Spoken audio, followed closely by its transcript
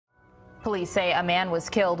Police say a man was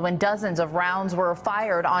killed when dozens of rounds were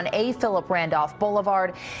fired on A. Philip Randolph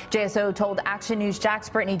Boulevard. JSO told Action News Jack's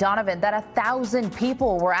Brittany Donovan that 1,000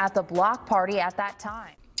 people were at the block party at that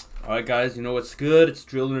time. All right, guys, you know what's good? It's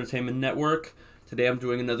Drill Entertainment Network. Today I'm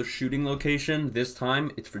doing another shooting location. This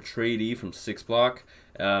time it's for Trey from 6 Block.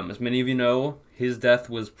 As many of you know, his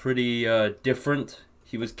death was pretty different.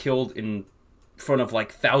 He was killed in front of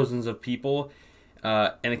like thousands of people,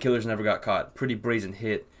 and the killers never got caught. Pretty brazen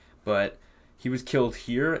hit. But he was killed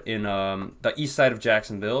here in the east side of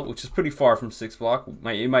Jacksonville, which is pretty far from 6 Block.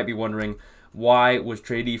 You might be wondering, why was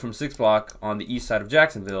Trey from 6 Block on the east side of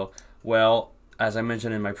Jacksonville? Well, as I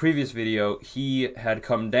mentioned in my previous video, he had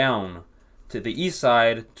come down to the east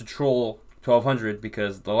side to troll 1200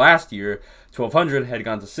 because the last year, 1200 had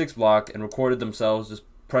gone to 6 Block and recorded themselves just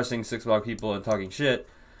pressing 6 Block people and talking shit.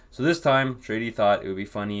 So this time, Trey thought it would be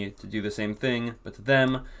funny to do the same thing, but to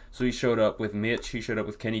them. So he showed up with Mitch, he showed up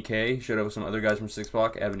with Kenny K, he showed up with some other guys from 6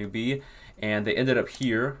 Block, Avenue B, and they ended up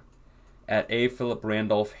here at A. Philip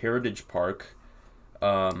Randolph Heritage Park.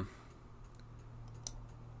 You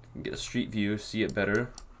can get a street view, see it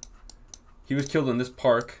better. He was killed in this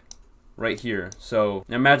park right here. So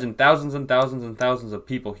imagine thousands and thousands and thousands of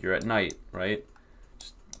people here at night, right?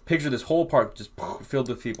 Just picture this whole park just filled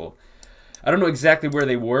with people. I don't know exactly where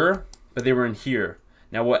they were, but they were in here.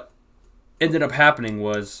 Now, what ended up happening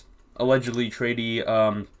was, allegedly, Trey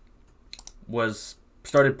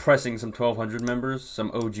started pressing some 1200 members, some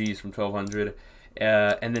OGs from 1200,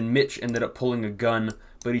 and then Mitch ended up pulling a gun,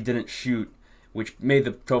 but he didn't shoot, which made the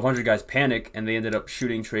 1200 guys panic, and they ended up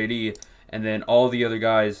shooting Trey, and then all the other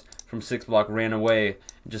guys from 6 Block ran away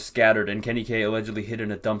and just scattered, and Kenny K allegedly hid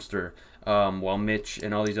in a dumpster, while Mitch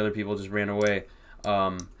and all these other people just ran away.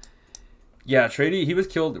 Yeah, Trey, he was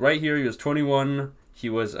killed right here. He was 21. He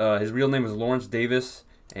was his real name was Lawrence Davis,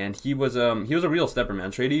 and he was a real stepper, man.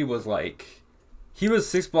 Trey was like, he was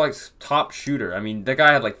 6 Block's top shooter. I mean, that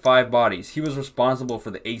guy had like 5 bodies. He was responsible for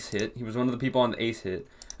the ace hit. He was one of the people on the ace hit.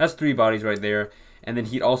 That's 3 bodies right there. And then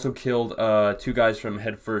he also killed 2 guys from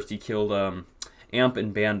Head First. He killed Amp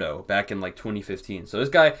and Bando back in like 2015. So this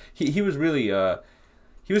guy, he was really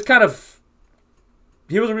he was kind of.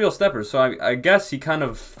 He was a real stepper, so I guess he kind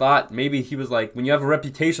of thought maybe he was like, when you have a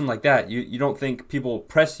reputation like that, you don't think people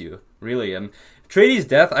press you, really. Trey's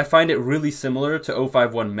death, I find it really similar to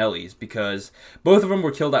 051 Melly's, because both of them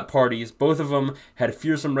were killed at parties, both of them had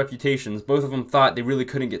fearsome reputations, both of them thought they really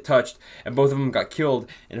couldn't get touched, and both of them got killed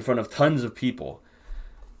in front of tons of people.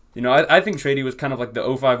 You know, I think Trey was kind of like the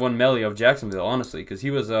 051 Melly of Jacksonville, honestly, because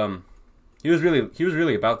he was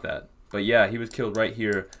really about that. But yeah, he was killed right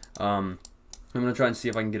here. I'm going to try and see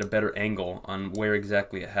if I can get a better angle on where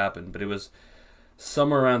exactly it happened. But it was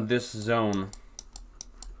somewhere around this zone.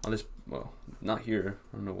 On this, well, not here.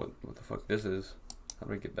 I don't know what the fuck this is. How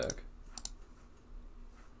do I get back?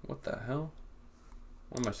 What the hell?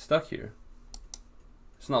 Why am I stuck here?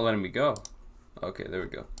 It's not letting me go. Okay, there we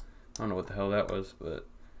go. I don't know what the hell that was, but...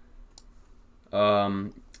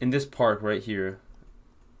 in this park right here...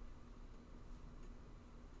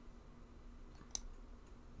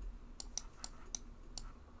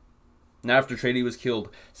 Now, after Trey was killed,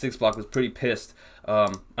 6 Block was pretty pissed.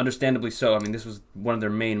 Understandably so. I mean, this was one of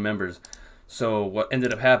their main members. So what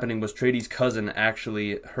ended up happening was Trey's cousin,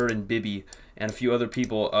 actually, her and Bibby, and a few other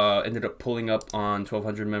people ended up pulling up on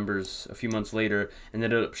 1200 members a few months later, and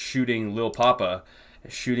ended up shooting Lil Papa,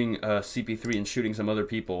 shooting CP3, and shooting some other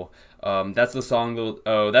people. That's the song.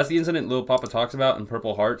 That's the incident Lil Papa talks about in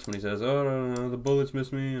Purple Hearts when he says, "Oh, the bullets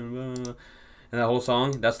missed me," and that whole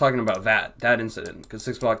song, that's talking about that incident. Because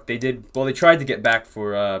 6 Block, they tried to get back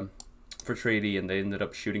for Trey, and they ended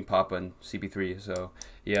up shooting Papa and CP3. So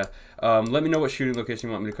yeah, let me know what shooting location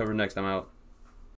you want me to cover next. I'm out.